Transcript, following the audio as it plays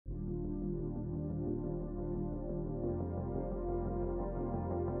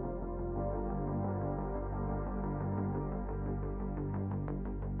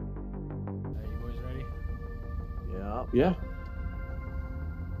Yeah.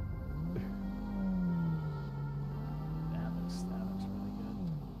 That looks really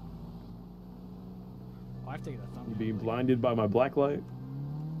good. Oh, I've taken a thumbnail. You being blinded by my black light?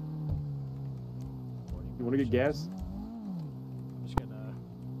 You want to get gas? I'm just gonna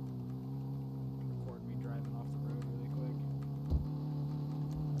record me driving off the road really quick.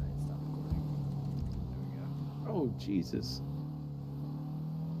 Alright, stop recording. There we go. Oh, Jesus.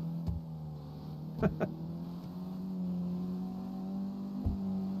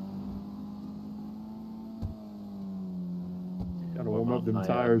 Gotta warm up them my,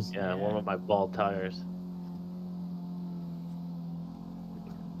 tires. Yeah, warm up my bald tires.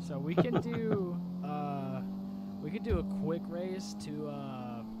 So we can do a quick race to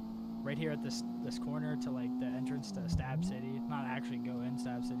right here at this corner to like the entrance to Stab City. Not actually go in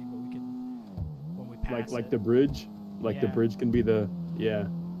Stab City, but we can when we pass Like it. the bridge? Like the Yeah. bridge can be the... Yeah.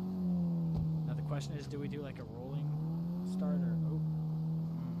 Now the question is, do we do like a rolling start or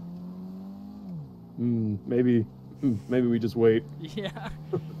Maybe we just wait. Yeah.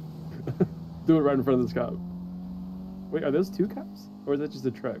 Do it right in front of this cop. Wait, are those two cops? Or is that just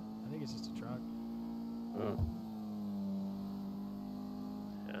a truck? I think it's just a truck. Oh.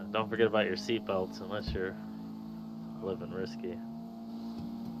 Yeah, don't forget about your seatbelts unless you're living risky.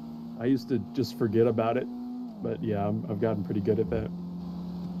 I used to just forget about it, but yeah, I've gotten pretty good at that.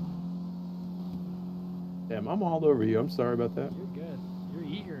 Damn, I'm all over you. I'm sorry about that. You're good. You're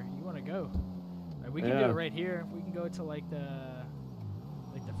eager. You want to go. Right, we can do Yeah. it right here. We can go to like the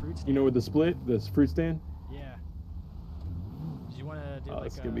fruit stand. You know, with the split, the fruit stand? Yeah. Do you want to do Oh, like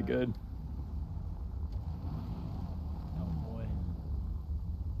that's gonna be good. Oh boy.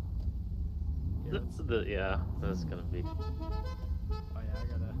 Here, let's- Yeah, that's gonna be. oh yeah, I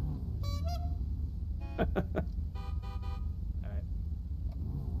gotta.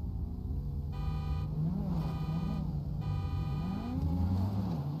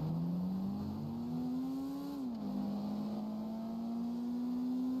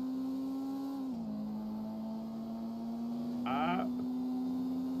 All right.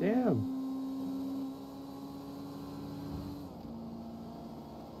 Damn.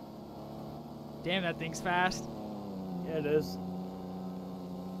 Damn, that thing's fast. Yeah, it is.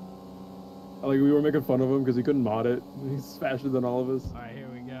 Like, we were making fun of him because he couldn't mod it. He's faster than all of us. All right, here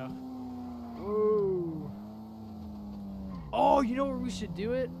we go. Woo. Oh, you know where we should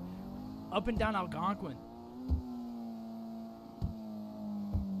do it? Up and down Algonquin.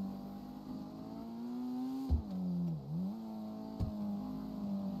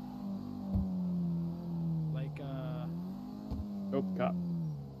 Like, Oh, cop.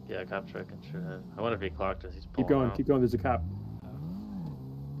 Yeah, cop truck and sure. I wonder if he clocked us. He's Keep pulling going, out. keep going. There's a cop.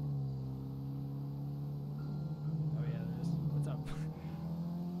 oh yeah, there is. What's up?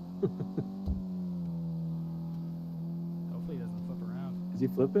 Hopefully he doesn't flip around. Is he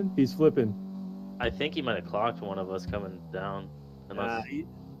flipping? He's flipping. I think he might have clocked one of us coming down. Unless If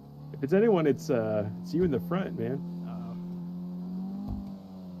it's anyone, it's you in the front, man. Uh-oh.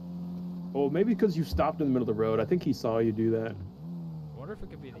 Well, maybe because you stopped in the middle of the road. I think he saw you do that. I wonder if it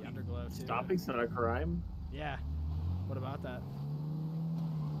could be the underglow too. Stopping's not a crime. Yeah. What about that?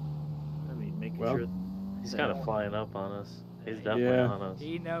 I mean, making Well, sure he's they kind of don't- flying up on us. He's definitely Yeah. on us.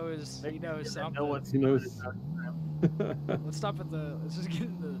 He knows something. No one's He knows. it's not a crime. Let's stop at the. Let's just get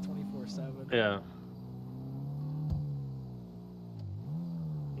into the 24/7. Yeah.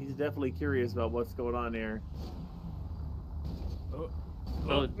 He's definitely curious about what's going on here. Oh,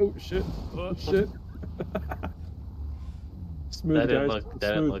 Oh, Oh shit! oh. Shit! Smooth, that didn't guys. look. That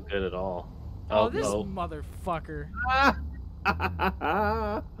didn't Smooth. look good at all. Oh, this motherfucker.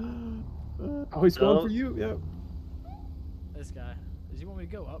 Oh, he's going Oh. for you. Yeah. This guy. Does he want me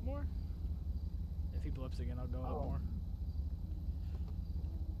to go up more? If he blips again, I'll go up more.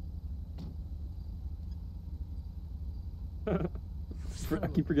 I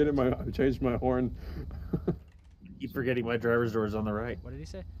keep forgetting I changed my horn. Keep forgetting my driver's door is on the right. What did he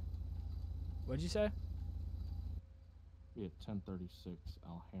say? What did you say? Be at 1036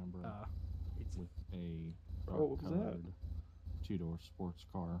 Alhambra with a Oh, what was that? dark-colored two-door sports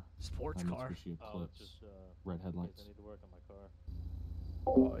car. Sports a car. Mitsubishi Eclipse, red headlights. I need to work on my car.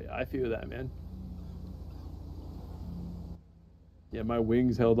 Oh yeah, I feel that, man. Yeah, my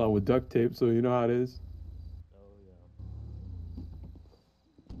wings held on with duct tape, so you know how it is. Oh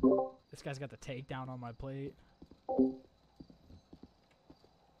yeah. This guy's got the takedown on my plate.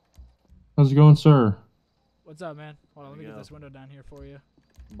 How's it going, sir? What's up, man? Hold on, let me There get you this window down here for you.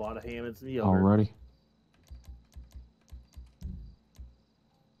 Bought a ham and some yogurt. Alrighty.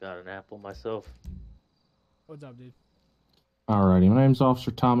 Got an apple myself. What's up, dude? Alrighty, my name's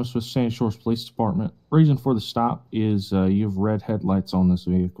Officer Thomas with Sandy Shores Police Department. Reason for the stop is you have red headlights on this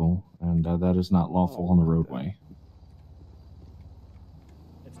vehicle, and that is not lawful on the roadway.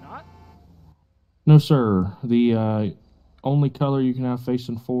 It's not? No, sir. The only color you can have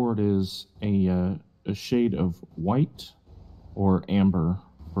facing forward is a shade of white or amber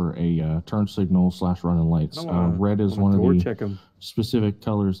for a turn signal / running lights. Red is one of the specific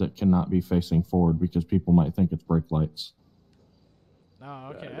colors that cannot be facing forward because people might think it's brake lights.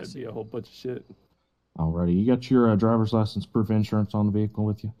 Oh, okay. That'd be a whole bunch of shit. Alrighty, you got your driver's license, proof of insurance on the vehicle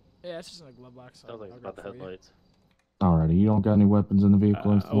with you? Yeah, it's just in a glove box. Sounds like it's about the headlights. Alrighty, you don't got any weapons in the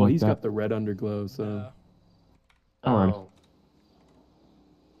vehicle? Anything well, like he's that? got the red underglow, so. Alrighty.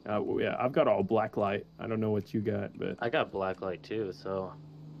 Yeah, I've got all black light. I don't know what you got, but I got black light too, so.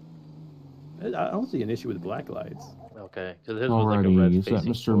 I don't see an issue with black lights. Okay, because his was like a red Alrighty, is that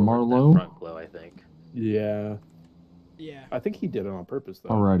facing Mr. forward, Marlowe? that front glow, I think. Yeah. Yeah. I think he did it on purpose, though.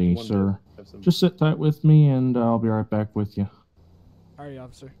 Alrighty, Wanted sir. to have some- Just sit tight with me, and I'll be right back with you. Alrighty,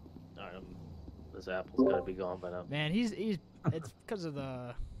 officer. Alright, this apple's gotta be gone by now. Man, he's it's because of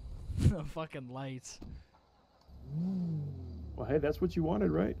the fucking lights. Well, hey, that's what you wanted,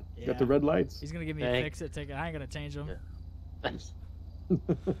 right? Yeah. Got the red lights. He's gonna give me Hey. a fix-it ticket. I ain't gonna change him. Yeah.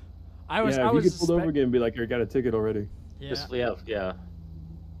 I was. yeah, I if was you get pulled over again and be like, I got a ticket already. Yeah. Just, yeah.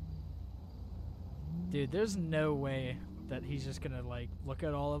 Dude, there's no way that he's just gonna like look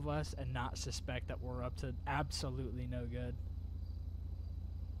at all of us and not suspect that we're up to absolutely no good.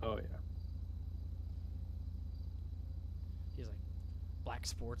 Oh, yeah. He's like, black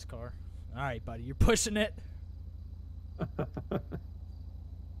sports car. All right, buddy, you're pushing it.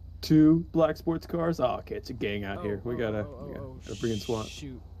 2 black sports cars? Oh, okay, it's a gang out here. We gotta bring in SWAT.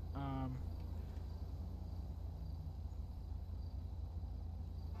 Shoot.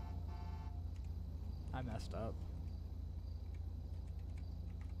 I messed up.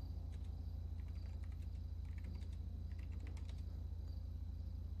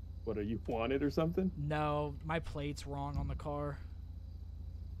 What, are you wanted or something? No, my plate's wrong on the car.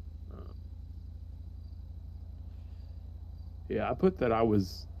 Yeah, I put that I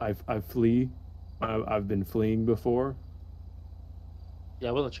flee. I've been fleeing before. Yeah,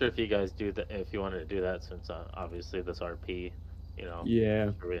 I wasn't sure if you guys do that, if you wanted to do that, since obviously this RP, you know.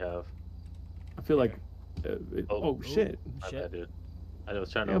 Yeah. Sure we have. I feel like. Shit. My Shit. bad, dude. I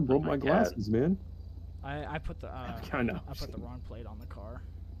was trying to Yeah, open broke my my tab. glasses, man. I put the I know. I put the wrong plate on the car.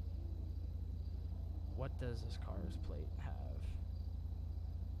 What does this car's plate have?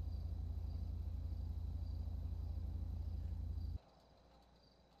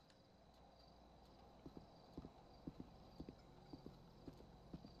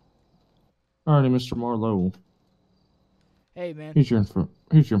 Alrighty, Mr. Marlowe. Hey, man. Here's your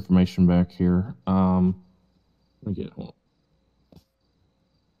information back here. Let me get one.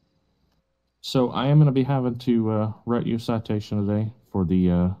 So I am going to be having to write you a citation today for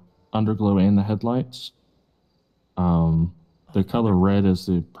the underglow and the headlights. The color red is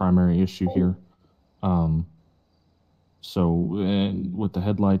the primary issue here. So and with the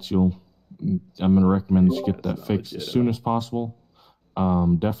headlights, I'm going to recommend that you get that fixed as soon as possible.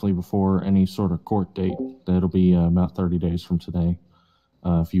 Definitely before any sort of court date. That'll be about 30 days from today,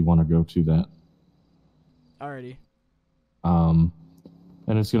 if you want to go to that. Alrighty. And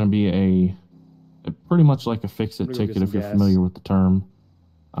it's going to be a pretty much like a fix-it ticket if you're familiar with the term.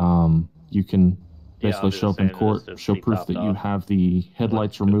 You can basically show up in court, show proof that you have the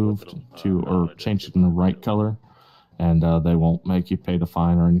headlights removed or change it in the right color, and they won't make you pay the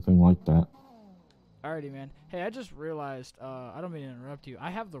fine or anything like that. Alrighty, man. Hey, I just realized, I don't mean to interrupt you.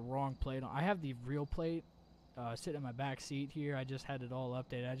 I have the wrong plate on. I have the real plate sitting in my back seat here. I just had it all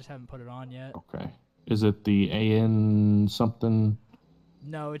updated. I just haven't put it on yet. Okay. Is it the AN something?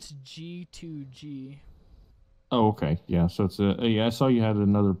 No, it's G2G. Oh, okay. Yeah, so it's I saw you had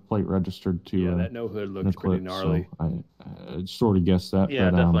another plate registered to Yeah, that no hood looks pretty gnarly. So I sort of guessed that. Yeah,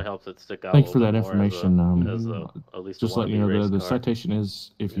 but, it definitely helps it stick out. Thanks a for little that bit more information. as at least just a letting you know wannabe the race car. citation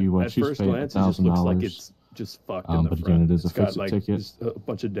is if you At choose to first pay glance, it just looks like it's just fucked in the but front. again, it is a It's got fix-it like ticket. just a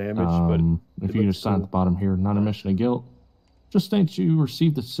bunch of damage, but if it you looks just sign at cool. the bottom here, non-admission of guilt, just states you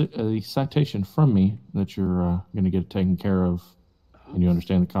received the citation from me that you're going to get it taken care of, and you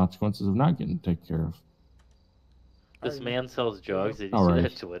understand the consequences of not getting it taken care of. This man sells drugs. Did you All see right,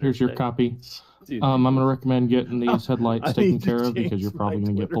 that Twitter here's your thing? copy. Dude, I'm going to recommend getting these headlights I taken need to care of because change you're probably my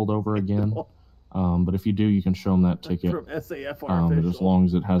going to get Twitter pulled over again. handle. But if you do, you can show them that ticket. From SAFR But official. as long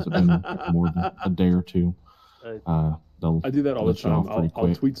as it hasn't been more than a day or two, they'll I do that all the let you off time. pretty I'll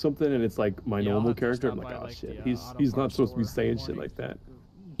quick. tweet something and it's like my Yeah, I'll normal have to character. stop I'm like, by, oh like, shit, the, he's auto not parts supposed to be store in the saying shit morning. like that.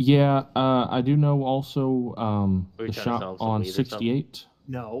 Yeah, I do know also Were the you trying to sell shop him some on weed or something? 68.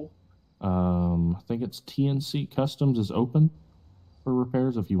 No. I think it's TNC Customs is open for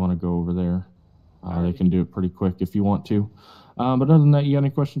repairs if you want to go over there. They can do it pretty quick if you want to. But other than that, you got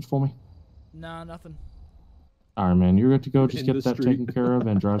any questions for me? Nah, nothing. All right, man. You're good to go. Just In get the that street. taken care of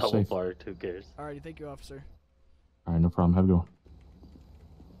and drive Double safe. parked, who cares? Alrighty, thank you, officer. All right, no problem. Have a good one.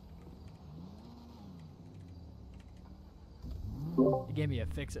 He gave me a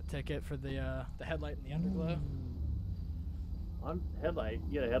fix-it ticket for the headlight and the underglow. On headlight.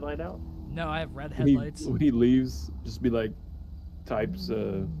 You got a headlight out? No, I have red When he, headlights. when he leaves, just be like,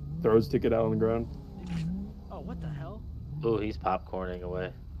 throws ticket out on the ground. Oh, what the hell? Ooh, he's popcorning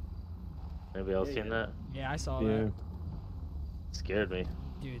away. Anybody else seen that? Yeah, I saw Yeah. that. Scared me.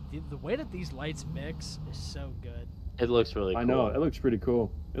 Dude, the way that these lights mix is so good. It looks really cool. I know. It looks pretty cool.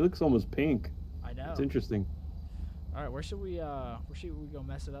 It looks almost pink. I know. It's interesting. All right, where should we go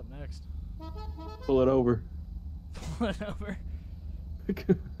mess it up next? Pull it over. Pull it over.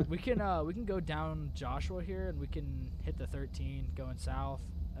 We can go down Joshua here, and we can hit the 13 going south,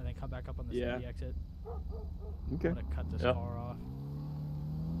 and then come back up on the 70 exit. Okay. I'm gonna cut this car off.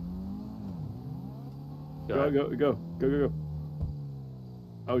 Go.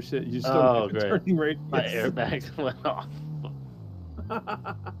 Oh shit! You just Oh, started great. turning right. My Yes. airbags went off.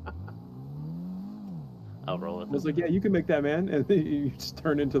 I'll roll I it. was like, yeah, you can make that, man, and then you just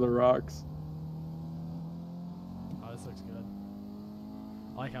turn into the rocks. Oh, this looks good.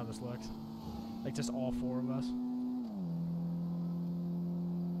 I like how this looks. Like just all four of us.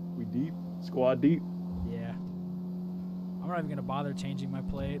 We deep, squad deep. Yeah. I'm not even gonna bother changing my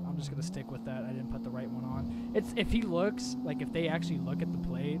plate. I'm just gonna stick with that. I didn't put the right one on. It's if he looks like if they actually look at the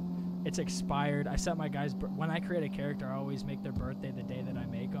plate, it's expired. I set my guys when I create a character, I always make their birthday the day that I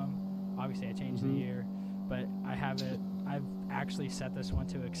make them. Obviously, I changed the year, but I have it. I've actually set this one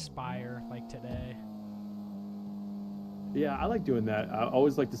to expire like today. Yeah, I like doing that. I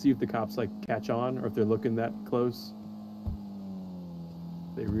always like to see if the cops like catch on or if they're looking that close.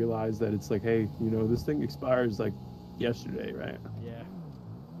 They realize that it's like, hey, you know, this thing expires like yesterday, right? Yeah.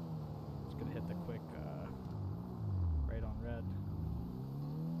 Just gonna hit the quick right on red.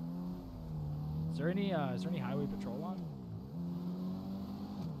 Is there any highway patrol on?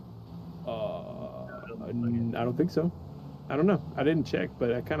 I don't think so. I don't know. I didn't check,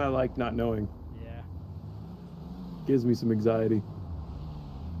 but I kind of like not knowing. Yeah. Gives me some anxiety.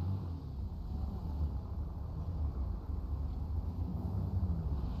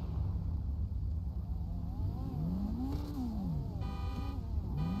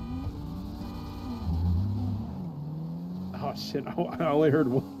 Oh shit! I only heard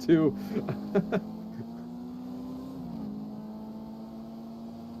one, two.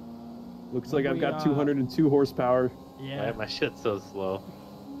 Looks like I've got 202 horsepower. Yeah. Why my shit's so slow?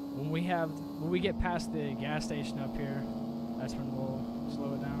 When we get past the gas station up here, that's when we'll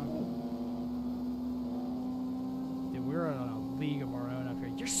slow it down. Dude, we're on a league of our own up here.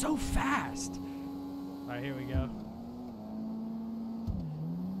 You're so fast. All right, here we go.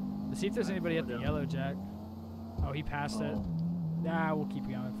 Let's see if there's anybody at the yellow jack. Oh, he passed it. Nah, we'll keep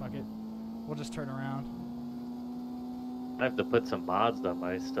going. Fuck it. We'll just turn around. I have to put some mods on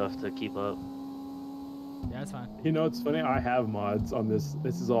my stuff to keep up. Yeah, that's fine. You know, it's funny. I have mods on this.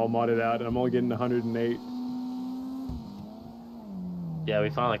 This is all modded out, and I'm only getting 108. Yeah, we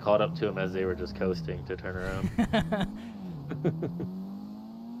finally caught up to them as they were just coasting to turn around.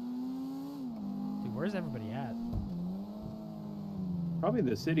 Dude, where's everybody at? Probably in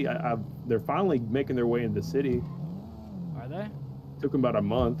the city. They're finally making their way in the city. Are they? Took them about a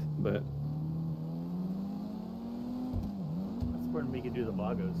month, but That's when we can do the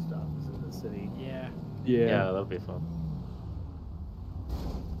Vago stuff. Is in the city. Yeah. Yeah, that'll be fun.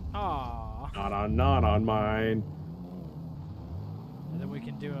 Aww. not on mine. And then we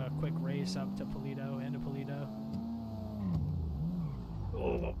can do a quick race up to Polito, into Polito.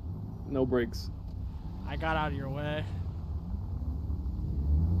 Oh, no brakes. I got out of your way.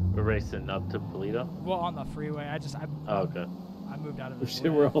 We're racing up to Polito. Well, on the freeway. Oh, okay. I moved out of Oh his shit, way.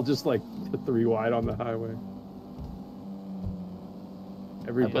 we're all just like 3 wide on the highway.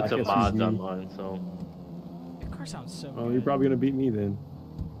 Every I put some black mods SUV. on mine, so Your car sounds so Oh, good. you're probably gonna beat me then.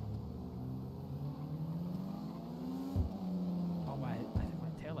 Oh, I think my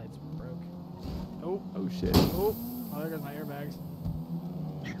taillights broke. Oh. Oh shit. Oh, there goes my airbags.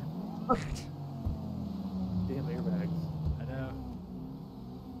 Damn airbags. I know.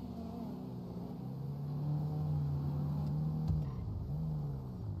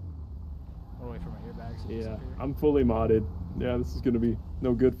 I'll wait for my airbags. to Yeah, disappear. I'm fully modded. Yeah, this is gonna be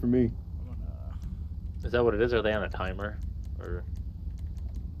no good for me. I'm gonna... is that what it is? Are they on a timer? Or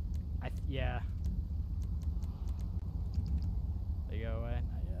Yeah. They go away?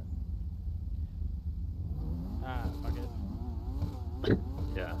 Not yet. Ah, fuck it.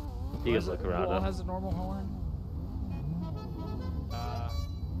 Yeah. You can look around. Wall has a normal horn.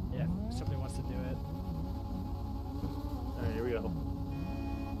 Yeah, if somebody wants to do it. Alright, here we go.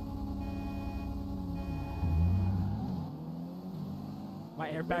 My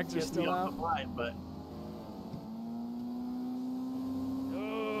airbags are still out. Line, but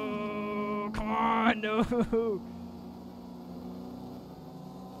Oh, come on, no.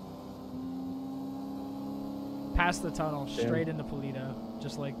 Past the tunnel, straight into Polito,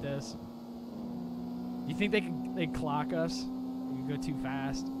 just like this. You think they clock us? We go too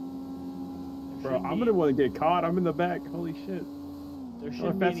fast. Bro, I'm gonna want to get caught. I'm in the back. Holy shit. There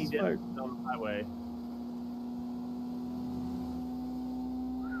shouldn't be any damage on the highway.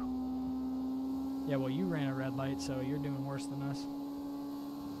 Yeah, well, you ran a red light, so you're doing worse than us.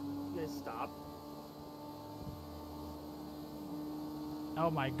 You guys stop. Oh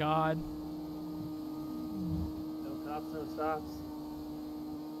my god. No cops, no stops.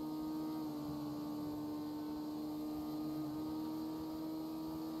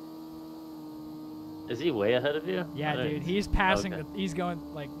 Is he way ahead of you? Yeah, Nice. dude, he's passing Okay. he's going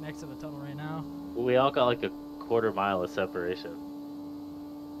like next to the tunnel right now. We all got like a quarter mile of separation.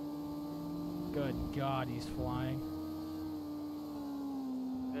 Good god, he's flying.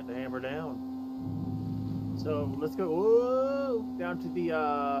 Got to hammer down. So let's go down to the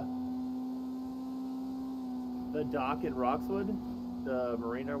dock in Roxwood, the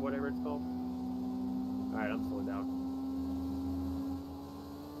marina or whatever it's called. All right, I'm slowing down.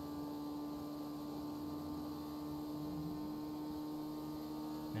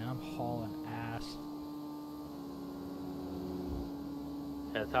 Man, I'm hauling ass.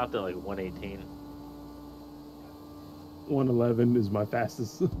 Yeah, topped at like 118. 111 is my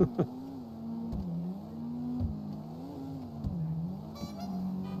fastest.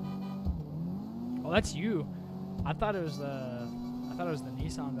 Oh, that's you. I thought it was the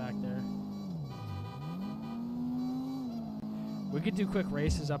Nissan back there. We could do quick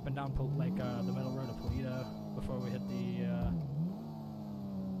races up and down the middle road of Polito before we hit the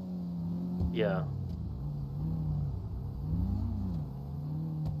Yeah.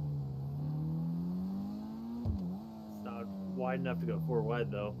 It's not wide enough to go 4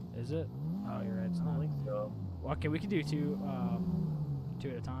 wide though. Is it? Oh, you're right. It's I don't not. think so. Well, okay, we could do two at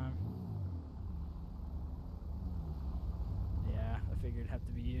a time. Yeah, I figured it'd have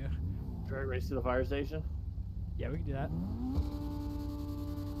to be you. Try to race to the fire station. Yeah, we can do that.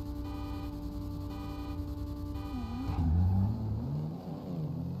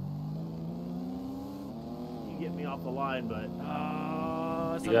 You get me off the line, but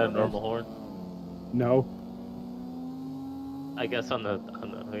You got a normal horn? No. I guess we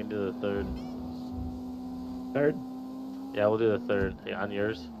can do the third. Third? Yeah, we'll do the third. Yeah, on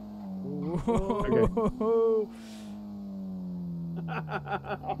yours.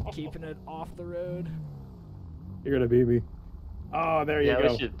 Keeping it off the road. You're gonna beat me. Oh, there you Yeah,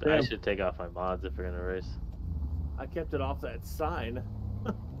 go. I Damn. should take off my mods if we're gonna race. I kept it off that sign.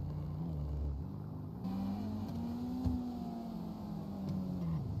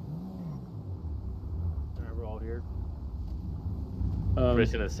 Alright, we're all here.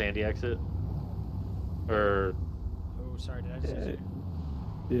 Racing a Sandy exit? Or Oh, sorry, did I just use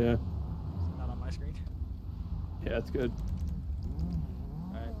you? Yeah. Not on my screen. Yeah, it's good.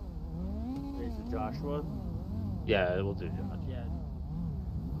 Alright. Race to Joshua. yeah, we'll do Josh. Yeah.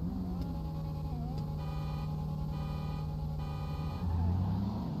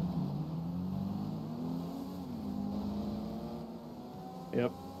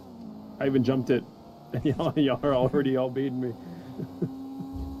 Yep. I even jumped it. Y'all are already all beating me.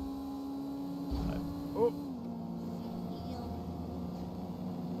 Oh,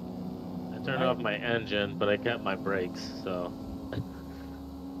 I turned off my engine, but I kept my brakes, so.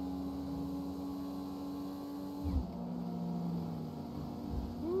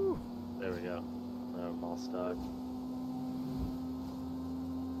 woo. There we go. Now I'm all stuck.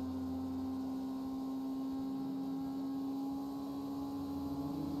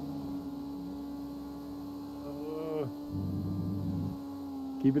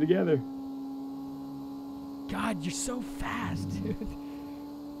 Keep it together. God, you're so fast, dude.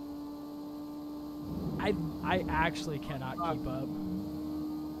 I actually cannot keep up.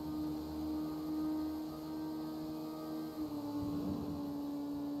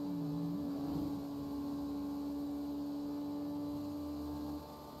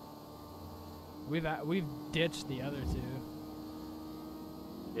 We've ditched the other two.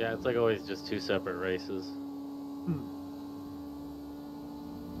 Yeah, it's like always just two separate races.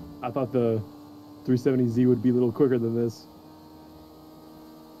 I thought the 370Z would be a little quicker than this.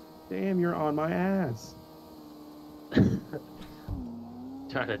 Damn, you're on my ass.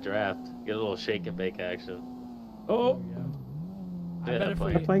 Trying to draft. Get a little shake and bake action. Oh, I Yeah, bet if plane.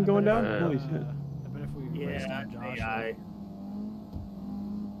 we, That plane going down? if, Holy shit. I bet if we raced Yeah, on Joshua. I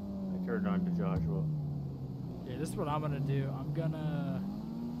turned on to Joshua. Yeah, this is what I'm gonna do. I'm gonna.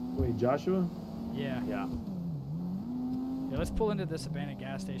 Wait, Joshua? Yeah. Yeah. Yeah, let's pull into this abandoned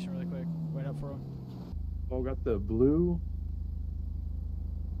gas station really quick. Wait up for him. Oh, got the blue.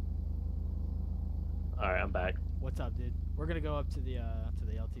 All right, I'm back. What's up, dude? We're gonna go up to the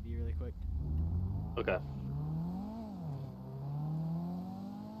LTD really quick. Okay.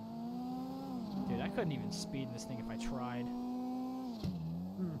 Dude, I couldn't even speed in this thing if I tried.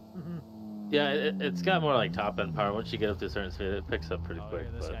 Yeah, it's got more like top end power. Once you get up to a certain speed, it picks up pretty Oh, quick.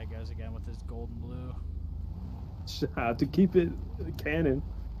 here this But guy goes again with his gold and blue. I have to keep it canon.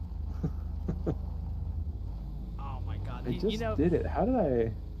 Oh my god. I just You know, did it. How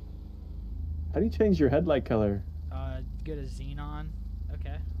do you change your headlight color? go to Xenon.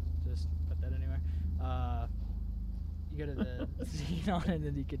 Okay. Just put that anywhere. You go to the Xenon and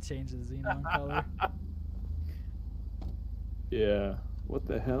then you can change the Xenon color. Yeah. What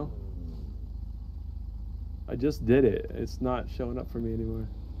the hell? I just did it. It's not showing up for me anymore.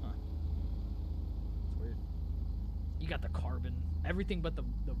 It's weird. You got the carbon. Everything but the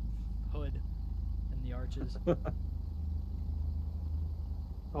hood and the arches.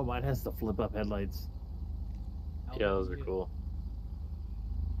 Oh, mine has the flip up headlights. yeah, those are cool.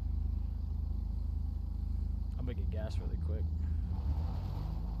 I'm gonna get gas really quick.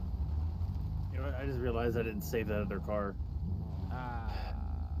 You know what? I just realized I didn't save that other car.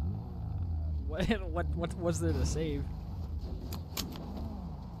 What was there to save?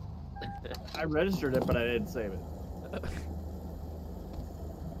 I registered it, but I didn't save it.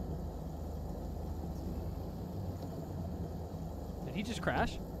 Did he just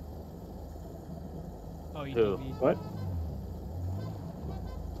crash? Oh, he Who? DV'd. What?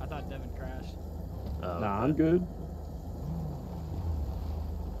 I thought Devin crashed. Oh, Nah, okay. I'm good.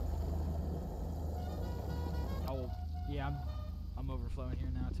 Oh, yeah, I'm overflowing here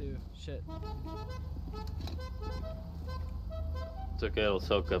now too. Shit. It's okay. It'll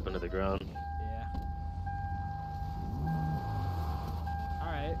soak up into the ground. Yeah.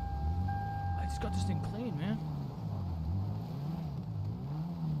 All right. I just got this thing clean, man.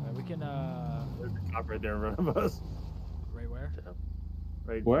 All right, we can There's a cop right there in front of us. right where?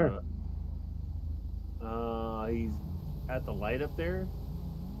 Right in Where? front of us. He's at the light up there.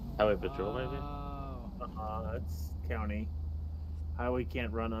 Highway patrol, maybe. Oh. That's county. Highway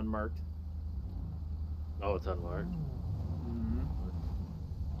can't run unmarked. Oh, it's unmarked.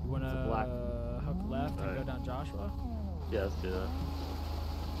 You wanna It's a black. hook left and go Alright. down Joshua? Yeah, let's do that.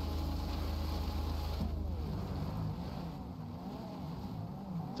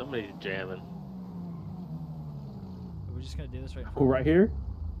 Somebody's jamming. Are we just gonna do this right? in Oh, front? right here?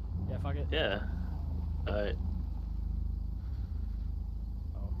 Yeah, fuck it. Yeah. All right.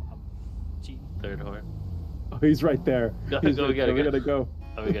 Oh, I'm cheating. Third horn. Oh, he's right there. Go, He's go, right we gotta there. go. We gotta go.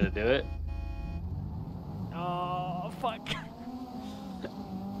 Are we gonna do it? Oh fuck.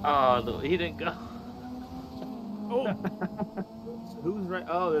 Oh, no, he didn't go. Oh. Who's right?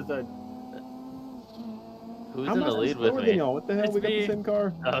 Oh, there's a. Who's How in the much lead with slower me? than y'all? What the hell? It's We got me. the same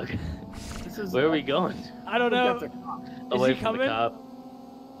car. Oh, okay. This is. Where are we going? I don't I know. think that's a cop. Away he from coming? the cop.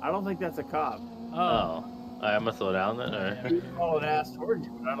 I don't think that's a cop. Oh. All right, I'm gonna slow down then. Or... Yeah. He's hauling ass towards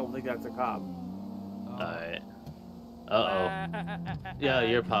you, but I don't think that's a cop. All right. Uh-oh. Yeah,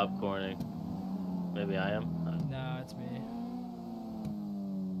 you're popcorning. Maybe I am. No, it's me.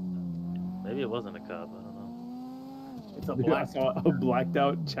 Maybe it wasn't a cop. I don't know. It's a Dude, I black. saw a blacked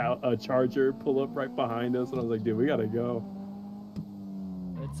out Charger pull up right behind us, and I was like, dude, we gotta go.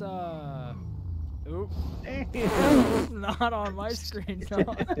 It's Oop. Damn. Not on my screen. No.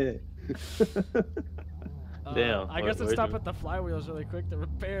 Damn, I guess let's where'd stop you- at the flywheels really quick to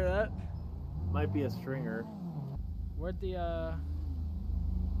repair that. Might be a stringer. Where'd the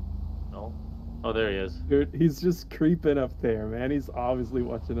No. Oh, there he is. Dude, he's just creeping up there, man. He's obviously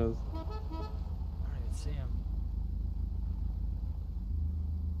watching us. I don't even see him.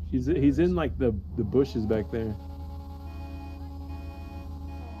 He's in like the bushes back there.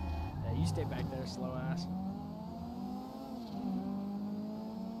 Yeah, you stay back there, slow ass.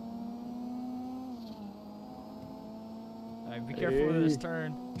 Alright, be careful with this Hey.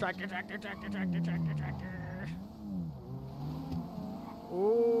 turn. Tractor, tractor, tractor, tractor, tractor, tractor.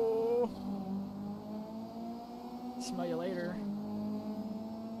 Ooh. Smell you later.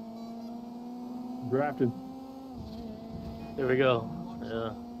 Drafted. There we go.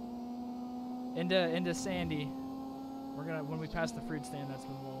 Yeah. Into Sandy. We're gonna when we pass the fruit stand. That's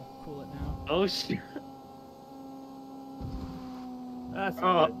when we'll cool it now. Oh shit. That's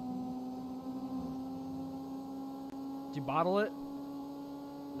not good. Did you bottle it?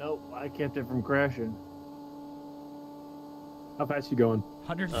 Nope, I kept it from crashing. How fast you going?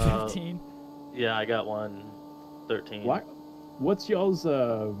 115. Yeah, I got 113. What? What's y'all's?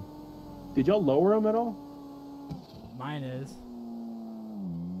 Did y'all lower them at all? Mine is.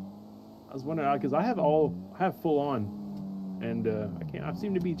 I was wondering because I have full on, and I can't. I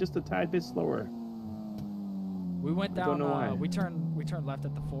seem to be just a tad bit slower. We went I down. don't know why. We turned left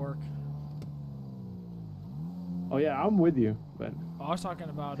at the fork. Oh yeah, I'm with you, but Oh, I was talking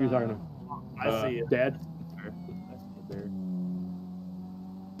about. you're talking I see it. Dad. I see it there.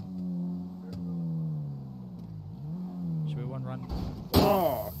 Should we one run?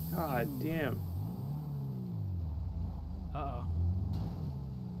 Oh god damn! Uh oh.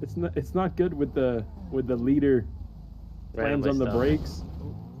 It's not good with the leader slams on the brakes.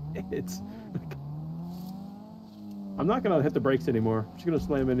 It's. I'm not gonna hit the brakes anymore. I'm just gonna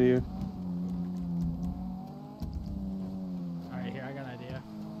slam into you. All right, here I got an idea.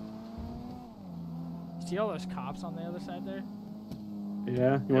 See all those cops on the other side there?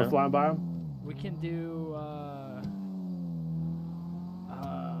 Yeah, you want to fly by them? We can do.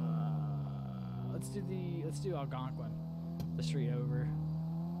 Let's do Algonquin, the street over.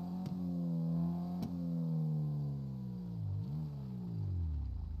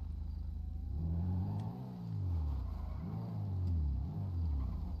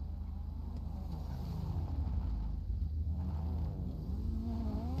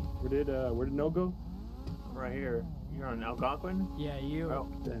 Where did No go? Right here. You're on Algonquin? Yeah, you. Oh,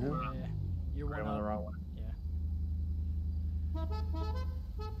 The hell? Yeah, you're I'm one on the up. wrong one. Yeah.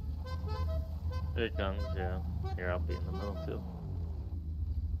 Here it comes, yeah. Here, I'll be in the middle too.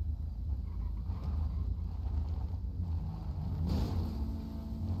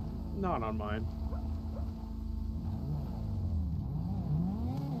 Not on mine.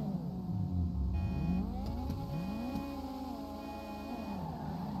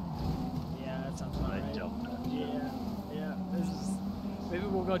 Yeah, that sounds about I right. jumped. Yeah. This is. Maybe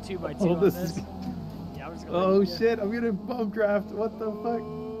we'll go 2 by 2 Oh, on this this. is- Yeah, I'm just gonna. Oh leave it. shit! I'm gonna bump draft. What the fuck?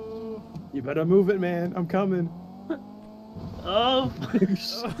 You better move it, man. I'm coming. Oh!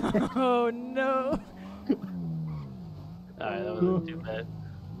 Oh no! Alright, that wasn't too bad.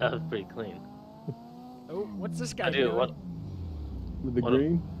 That was pretty clean. Oh, what's this guy I do. doing? With the What a-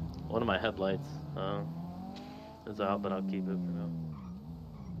 green. One of my headlights is out, but I'll keep it for now.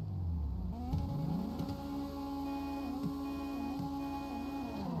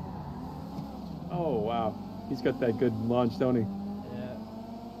 Oh wow, he's got that good launch, don't he? Yeah.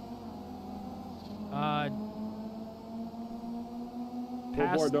 Go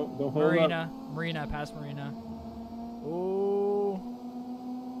Past forward, don't hold Marina. up. Marina, past Marina. Oh.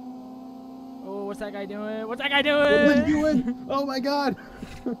 Oh, what's that guy doing? What's that guy doing? What are you doing? Oh my god!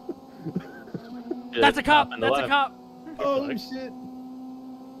 Yeah, That's a cop. on the That's a left. cop. Oh Like- shit!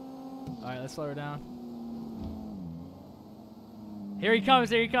 All right, let's slow her down. Here he comes.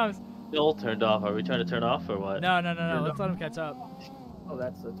 Here he comes. Still turned off. Are we trying to turn off or what? No. Let's let him catch up. Oh,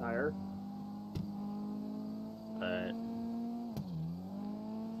 that's the tire. Alright.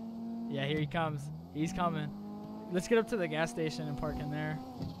 Yeah, here he comes. He's coming. Let's get up to the gas station and park in there,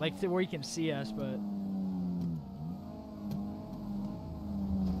 like to where he can see us. But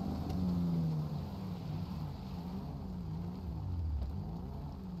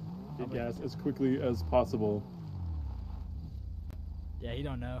Get gas as quickly as possible. yeah, he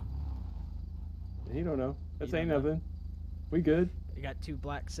don't know. He don't know. This You ain't don't know. nothing. We good. You got 2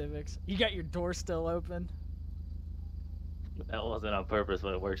 black Civics. You got your door still open. That wasn't on purpose,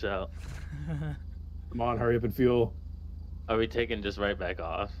 but it works out. Come on, hurry up and fuel. Are we taking just right back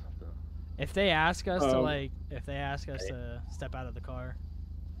off? If they ask us to Okay. to step out of the car,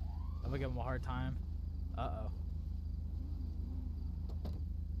 I'm gonna give them a hard time. Are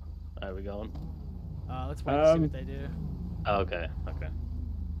we going? Let's wait and see what they do. Oh, okay. Okay.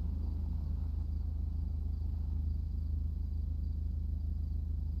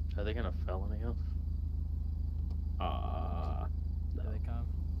 Are they gonna felony us? There they come.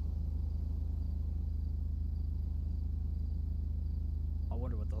 I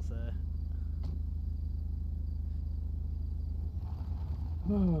wonder what they'll say.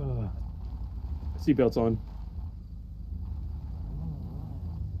 Seatbelts on.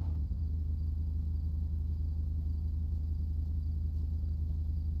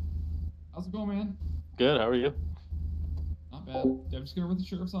 How's it going, man? Good. How are you? Not bad. Deputy Skinner with the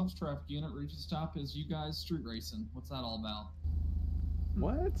Sheriff's Office Traffic Unit. Reach to stop as you guys street racing. What's that all about?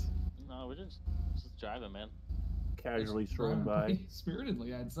 What? No, we're just driving, man. Casually strolling by.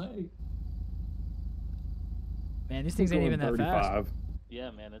 Spiritedly, I'd say. Man, these things ain't even that fast.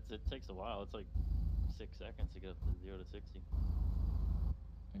 Yeah, man, it takes a while. It's like 6 seconds to get from 0 to 60.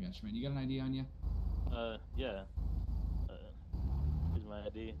 I got you, man. You got an ID on you? Yeah. Here's my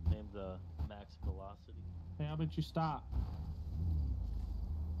ID. Name's Max Velocity. Hey, how about you stop?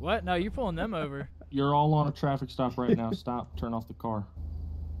 What? No, you pulling them over. You're all on a traffic stop right now. Stop. Turn off the car.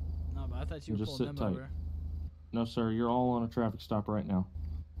 No, but I thought you were Just pulling sit them tight. over. No, sir. You're all on a traffic stop right now.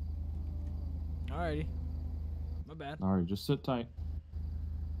 Alrighty. My bad. All right, just sit tight.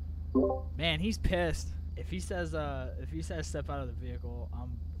 Man, he's pissed. If he says step out of the vehicle,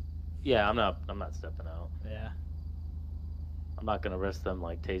 Yeah, I'm not stepping out. yeah. I'm not gonna risk them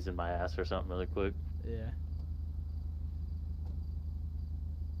like tasing my ass or something really quick. Yeah.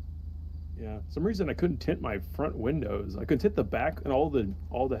 Yeah. Some reason I couldn't tint my front windows. I could tint the back and all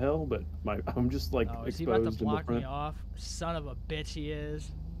the hell, but I'm just like Oh, is he exposed about to in the block front. me off? Son of a bitch, he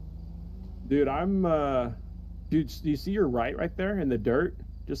is. Dude, dude, do you see your right there in the dirt?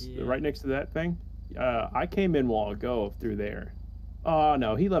 Just Yeah. right next to that thing? I came in a while ago through there. Oh,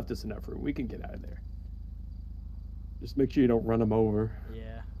 no, he left us enough room. We can get out of there. Just make sure you don't run him over.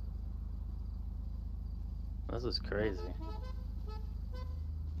 Yeah. This is crazy.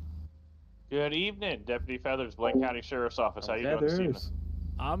 Good evening, Deputy Feathers, Blaine County Sheriff's Office. How you doing this evening?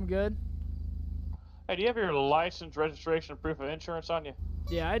 I'm good. Hey, do you have your license, registration, and proof of insurance on you?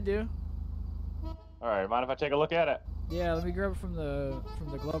 Yeah, I do. All right, mind if I take a look at it? Yeah, let me grab it from the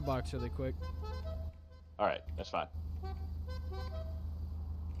glove box really quick. All right, that's fine.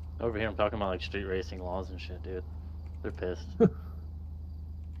 Over here, I'm talking about like street racing laws and shit, dude. They're pissed.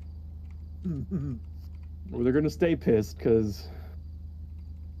 Well, they're gonna stay pissed because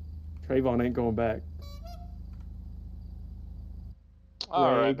Trayvon ain't going back.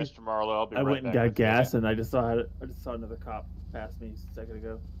 All right, Greg, Mr. Marlowe, I'll be I right went and back got with you. gas, and I just saw another cop pass me a second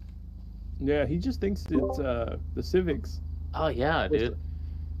ago. Yeah, he just thinks it's the Civics. Oh yeah, dude.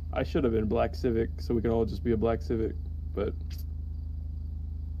 I should have been black Civic, so we can all just be a black Civic, but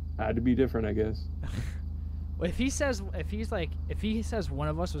I had to be different, I guess. Well, if he says one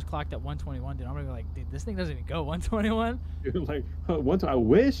of us was clocked at 121, dude, I'm gonna be like, dude, this thing doesn't even go 121. You're like, one time, I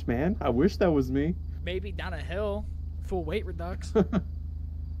wish, man. I wish that was me. Maybe down a hill, full weight redux.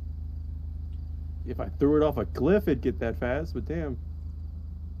 If I threw it off a cliff, it'd get that fast, but damn.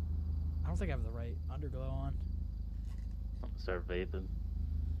 I don't think I have the right underglow on. I'm gonna start vaping.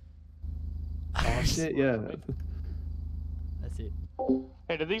 Oh, shit, yeah. That's it.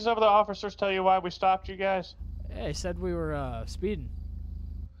 Hey, did these other officers tell you why we stopped you guys? Yeah, he said we were speeding.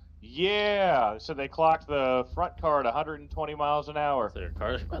 Yeah, so they clocked the front car at 120 miles an hour. So your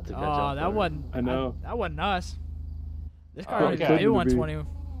car's about to catch Oh, up. that wasn't. I know. That wasn't us. This car Oh, don't okay. even do 120.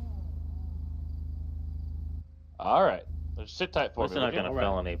 All right, just sit tight for We're me. not will you? gonna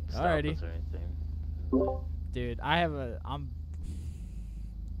felony stop Alrighty. us or anything. Dude, I don't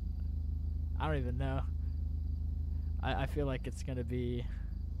even know. I feel like it's gonna be.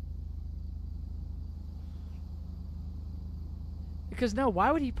 Because no,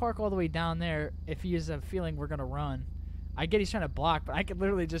 why would he park all the way down there if he has a feeling we're gonna run? I get he's trying to block, but I could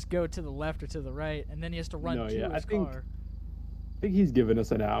literally just go to the left or to the right, and then he has to run No, to yeah, his I think- car. I think he's giving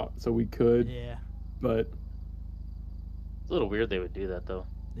us an out, so we could, Yeah, but, It's a little weird they would do that though.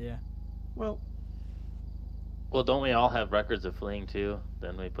 yeah. well, Well, don't we all have records of fleeing too?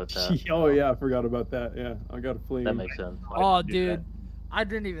 Then we put that. oh, yeah, I forgot about that. Yeah, I got a flee. That makes sense. Oh, do dude, that. I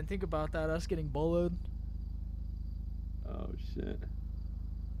didn't even think about that. Us getting boloed. Oh, shit.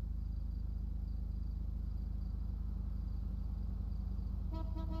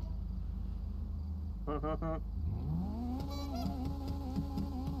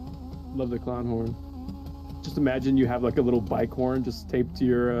 Love the clown horn. Just imagine you have like a little bike horn just taped to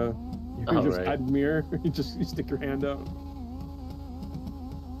your Oh, your right. side mirror. You stick your hand out.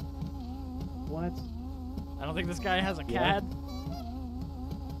 What? I don't think this guy has a Yeah. CAD.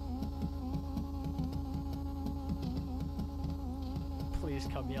 Please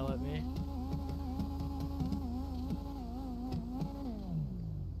come yell at me.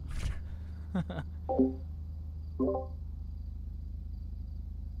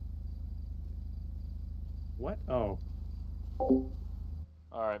 What? Oh. All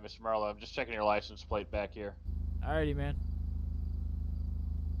right, Mr. Marlowe, I'm just checking your license plate back here. Alrighty, man.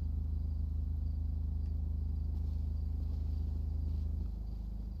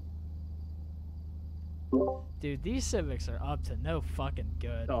 Dude, these Civics are up to no fucking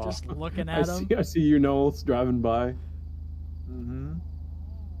good. Oh. Just looking at them. I see you, Knowles, driving by. Mm-hmm.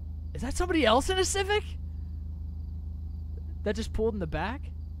 Is that somebody else in a Civic? That just pulled in the back?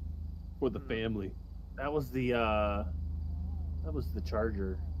 For the family. That was the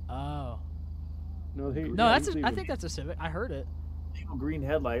Charger. Oh. No, No, I think that's a Civic. I heard it. Green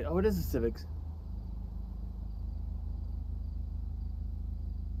headlight. Oh, it is a Civic.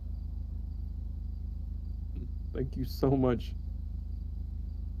 Thank you so much.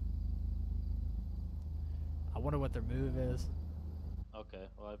 I wonder what their move is. Okay,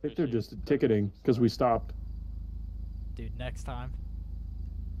 well, I think they're just ticketing because we stopped. Dude, next time.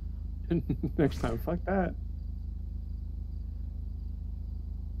 Next time, fuck that.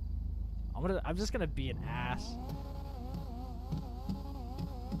 I'm just gonna be an ass.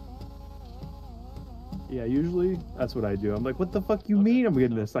 Yeah, usually that's what I do. I'm like, what the fuck you mean I'm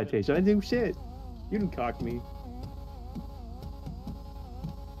getting a citation? I didn't do shit. You didn't cock me.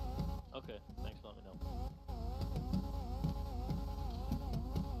 Okay, thanks for letting me know.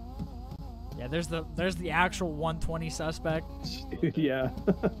 Yeah, there's the actual 120 suspect. Yeah.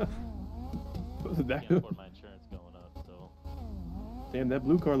 I can't afford my insurance going up, so. Damn, that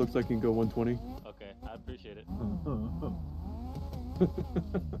blue car looks like it can go 120. Okay, I appreciate it.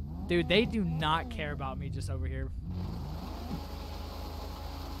 Dude, they do not care about me just over here.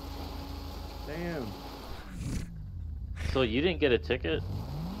 Damn. So you didn't get a ticket?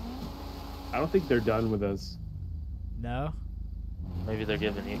 I don't think they're done with us. No. Maybe they're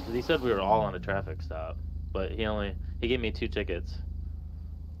giving you, because he said we were all on a traffic stop, but he gave me 2 tickets.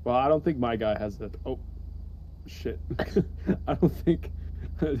 Well, I don't think my guy has that. Oh, shit. I don't think.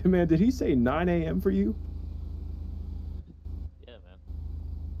 Man, did he say 9 a.m. for you? Yeah,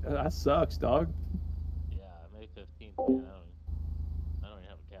 man. That sucks, dog. Yeah, May 15th, man. I don't even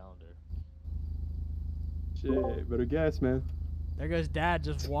have a calendar. Shit, better guess, man. There goes Dad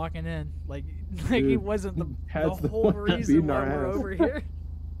just walking in. Like Dude, he wasn't the Dad's the whole one reason beating why our we're ass. over here.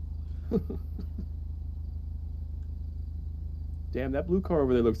 Damn, that blue car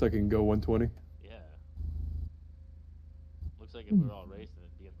over there looks like it can go 120. Yeah. Looks like if we were all racing,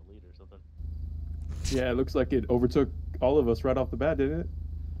 it'd be in the lead or something. Yeah, it looks like it overtook all of us right off the bat, didn't it?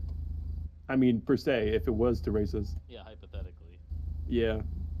 I mean, per se, if it was to race us. Yeah, hypothetically. Yeah.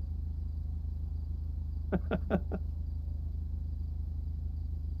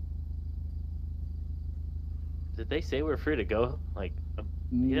 Did they say we were free to go? Like,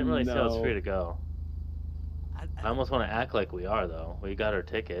 he didn't really say I was No. free to go. I almost want to act like we are, though. We got our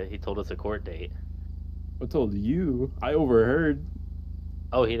ticket. He told us a court date. I told you. I overheard.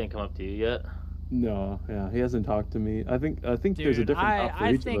 Oh, he didn't come up to you yet? No, yeah, he hasn't talked to me. I think Dude, there's a different cop for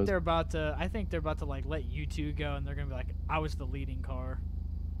I each think of us. they're about to. I think they're about to like let you two go, and they're gonna be like, I was the leading car.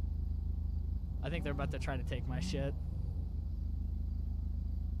 I think they're about to try to take my shit.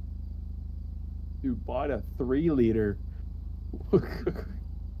 Dude bought a 3-liter.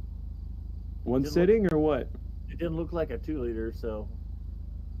 One Didn't sitting or what? It didn't look like a 2-liter, so.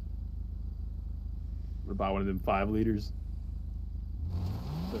 What about one of them 5 liters?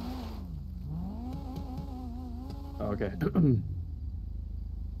 Okay.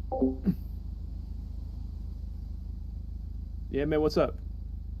 Yeah, man, what's up?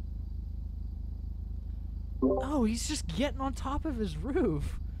 Oh, he's just getting on top of his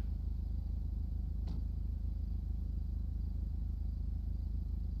roof.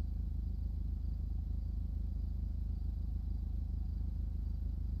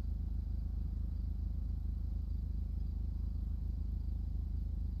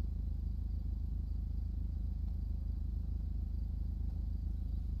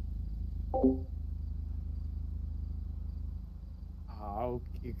 Oh,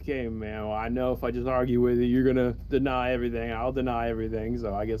 okay, man. Well, I know if I just argue with you, you're gonna deny everything. I'll deny everything,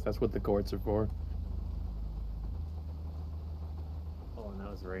 so I guess that's what the courts are for. Oh,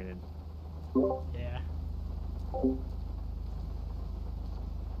 now it's raining. Yeah.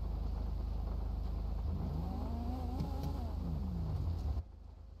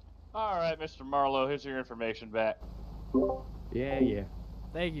 All right, Mr. Marlowe, here's your information back. Yeah.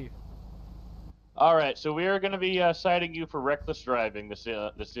 Thank you. All right, so we are going to be citing you for reckless driving this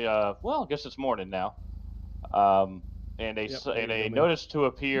well, I guess it's morning now. And a Yep, s- there and you a go, man. notice to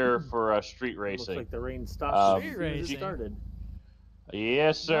appear for street Looks racing. like the rain stopped. Street as soon as it racing. started.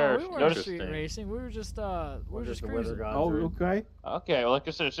 Yes, sir. No, we weren't Notice. street racing. We were just we were just the weather cruising. gods Oh, are in. okay. Okay, well, like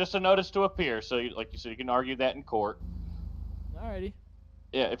I said, it's just a notice to appear. So, like you said, you can argue that in court. Alrighty.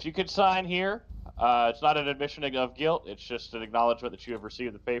 Yeah, if you could sign here, it's not an admission of guilt. It's just an acknowledgement that you have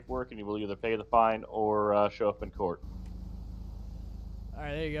received the paperwork, and you will either pay the fine or show up in court. All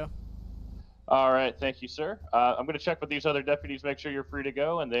right, there you go. All right, thank you, sir. I'm going to check with these other deputies, make sure you're free to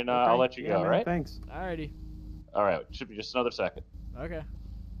go, and then I'll let you Yeah, go. All man, right? Thanks. Alrighty. All right, should be just another second. Okay.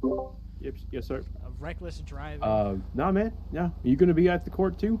 Yep. Yes, sir. Reckless driving. Nah, man. Yeah. Are you gonna be at the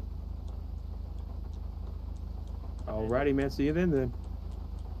court too? Alrighty, man. See you then.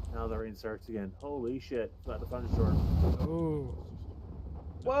 Now the rain starts again. Holy shit! It's about to thunderstorm. Ooh.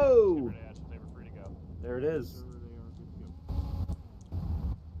 Whoa! They were free to go. There it is.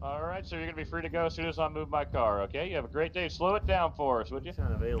 All right, so you're gonna be free to go as soon as I move my car. Okay, you have a great day. Slow it down for us, would you?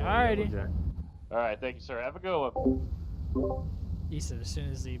 Alrighty. All right, thank you, sir. Have a good one. He said as soon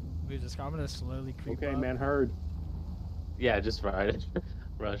as he moves his car, I'm gonna slowly creep Okay, up. man. Heard. Yeah, just ride it.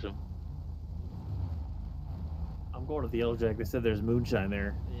 Rush him. I'm going to the Yellowjack. They said there's moonshine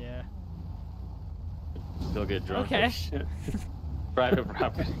there. Yeah. Go get drunk. Okay. Shit. Private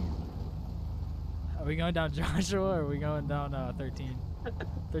property. Are we going down Joshua or are we going down 13?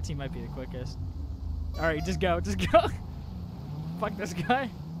 13 might be the quickest. Alright, just go. Just go. Fuck this guy.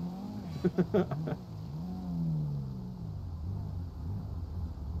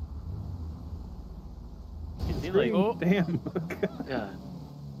 Is he like? Oh. Damn. Yeah.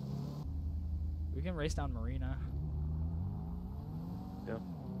 We can race down Marina. Yeah.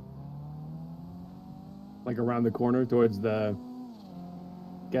 Like around the corner towards the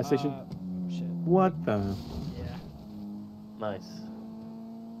gas station. Shit. What the? Yeah. Nice.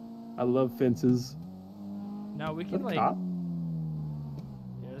 I love fences. No, we Is can that a like. cop?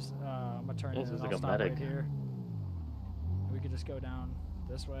 Yes, I'm gonna turn This in is and like I'll a stop medic. right here. We could just go down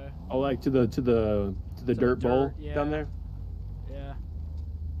this way. Oh, like to the the dirt bowl dirt, yeah. down there. Yeah.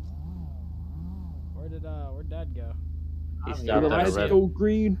 Where'd Dad go? He I'm stopped here. at a Lights red. go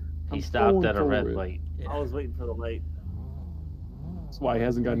green. He I'm stopped going at a for red it. light. I was waiting for the light. That's why he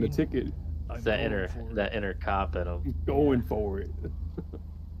hasn't gotten a ticket. It's that inner cop in him. I'm going for it.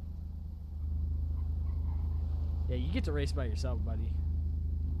 Yeah, you get to race by yourself, buddy.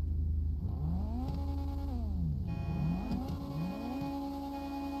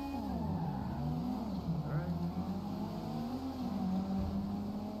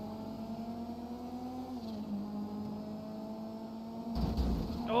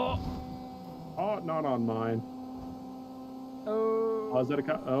 Oh! Oh, not on mine. Oh! Oh, is that a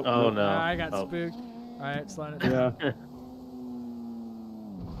cop? Oh, Oh nope. no. I got Oh. spooked. Alright, slide it down. Yeah.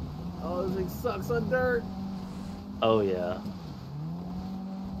 Oh, this thing sucks on dirt. Oh yeah.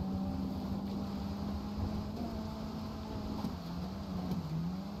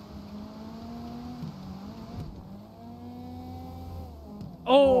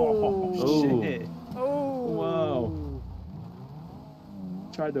 Oh! Ooh. Shit. Oh! Wow.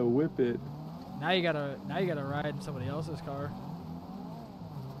 Tried to whip it. Now you gotta ride in somebody else's car.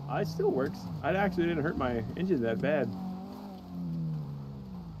 It still works. I actually didn't hurt my engine that bad.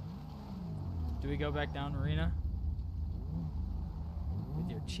 Do we go back down Marina? With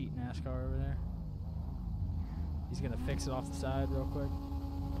your cheat NASCAR over there. He's gonna fix it off the side real quick.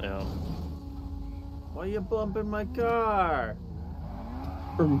 Yeah. Why are you bumping my car?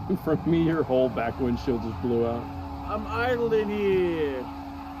 From me, your whole back windshield just blew out. I'm idling here.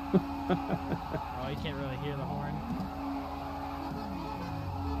 Oh, you can't really hear the horn.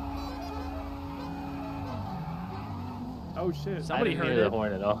 Oh shit. Somebody I didn't heard hear it. the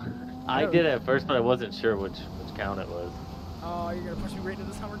horn at all. I did at first, but I wasn't sure which count it was. Oh, you're gonna push me right into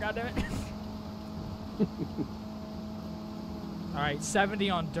this Hummer, goddammit. Alright, 70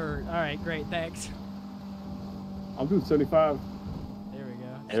 on dirt. Alright, great, thanks. I'm doing 75. There we go.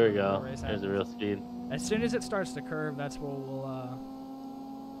 There we So go. we'll race There's out. the real speed. As soon as it starts to curve, that's where we'll,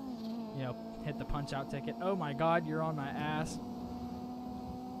 hit the punch-out ticket. Oh my god, you're on my ass.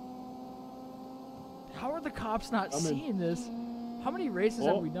 How are the cops not I'm in. seeing this? How many races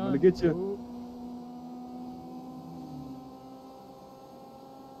Oh, have we done? I'm gonna get you. Ooh.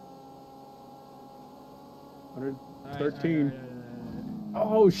 All right, 113. all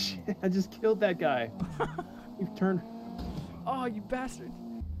right. Oh shit! I just killed that guy. You've turned. Oh, you bastard.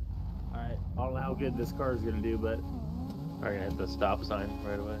 Alright. I don't know how good this car is gonna do, but Are you gonna hit the stop sign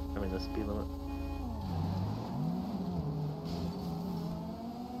right away? I mean the speed limit.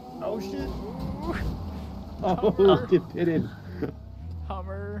 Oh shit! Ooh. Oh, get pitted.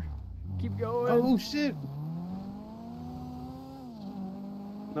 Hummer. Keep going. Oh shit!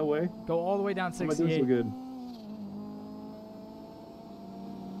 No way. Go all the way down How am I doing 68. so good?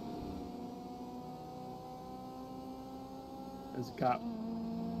 There's a cop.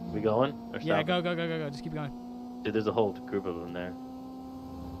 We going? Or Yeah, stopping? go. Just keep going. Dude, there's a whole group of them there.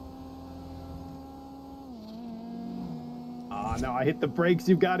 Ah, no, I hit the brakes.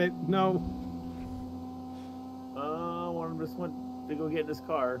 You got it. No. one of them just went to go get in his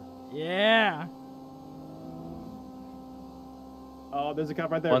car. Yeah. Oh, there's a cop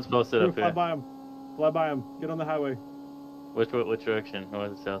right there. One's posted up Fly here. by him. Fly by him. Get on the highway. Which direction?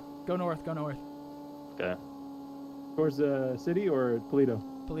 North or south? Go north. Okay. Towards the city or Toledo?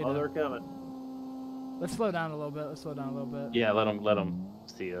 Toledo. Oh, they're coming. Let's slow down a little bit. Let's slow down a little bit. Yeah, let them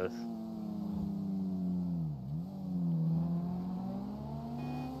see us.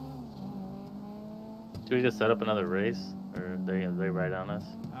 Should we just set up another race, or are they right on us?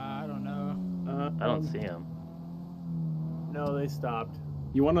 I don't know. I don't see them. No, they stopped.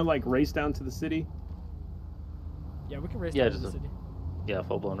 You want to like race down to the city? Yeah, we can race Yeah, down to the city. Yeah,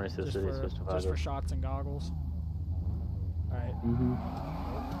 full blown race to the city. Just for shots and goggles. All right. Mm-hmm.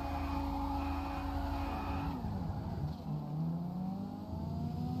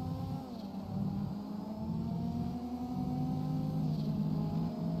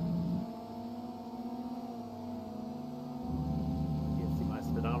 Can't see my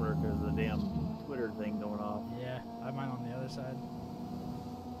speedometer because of the damn Twitter thing going off. Yeah, I have mine on the other side.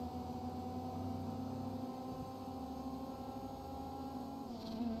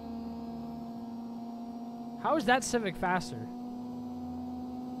 How is that Civic faster?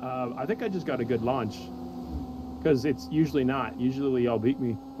 I think I just got a good launch. Because it's usually not. Usually y'all beat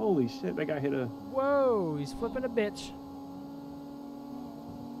me. Holy shit, that guy hit a... Whoa, he's flipping a bitch.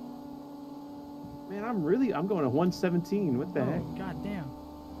 Man, I'm going to 117. What the heck? God damn.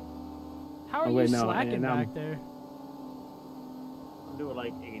 How are Oh, wait, you no, slacking now back there? I'm doing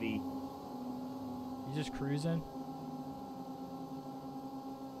like 80. You just cruising?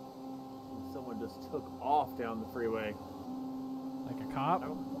 Someone just took off down the freeway. Like a cop?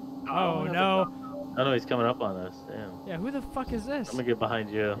 Oh, no. Oh no, he's coming up on us. Damn. Yeah, who the fuck is this? I'm gonna get behind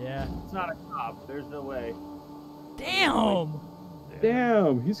you. Yeah. It's not a cop. There's no way. Damn!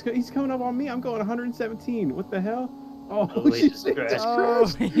 Damn, he's coming up on me. I'm going 117. What the hell? Oh, Oh, he just shit, crashed. Oh,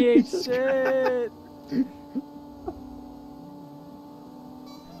 he ate just shit!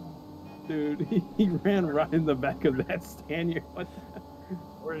 Dude, he ran right in the back of that Stanier. What the hell?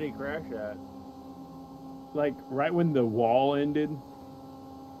 Where did he crash at? Like, right when the wall ended.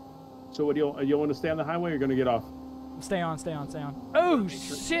 So what, you want to stay on the highway or going to get off? Stay on, stay on, stay on. Oh,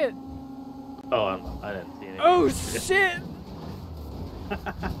 shit! Oh, I didn't see anything. Oh, shit!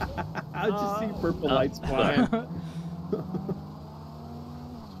 I just see purple lights flying.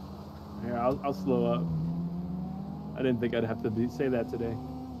 Here, I'll slow up. I didn't think I'd have to say that today.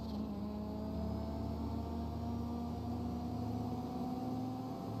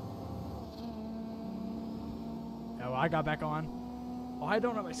 Oh, I got back on. Oh, I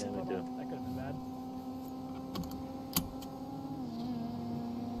don't have my seatbelt me on. That could have been bad.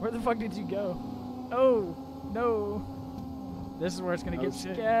 Where the fuck did you go? Oh, no. This is where it's gonna get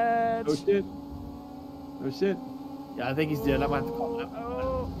sketch. Oh shit. Oh shit. Yeah, I think he's dead. I might have to call him.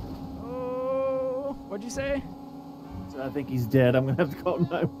 Oh. What'd you say? I think he's dead. I'm gonna have to call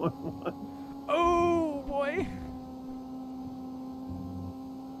 911. Oh, boy.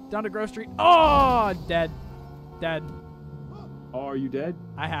 Down to Grove Street. Oh, dead. Dead. Oh, are you dead?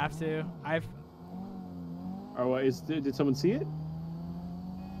 I have to. Or what did someone see it?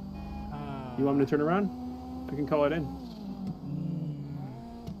 You want me to turn around? I can call it in.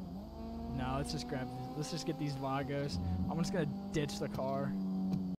 No, let's just get these Lagos. I'm just gonna ditch the car.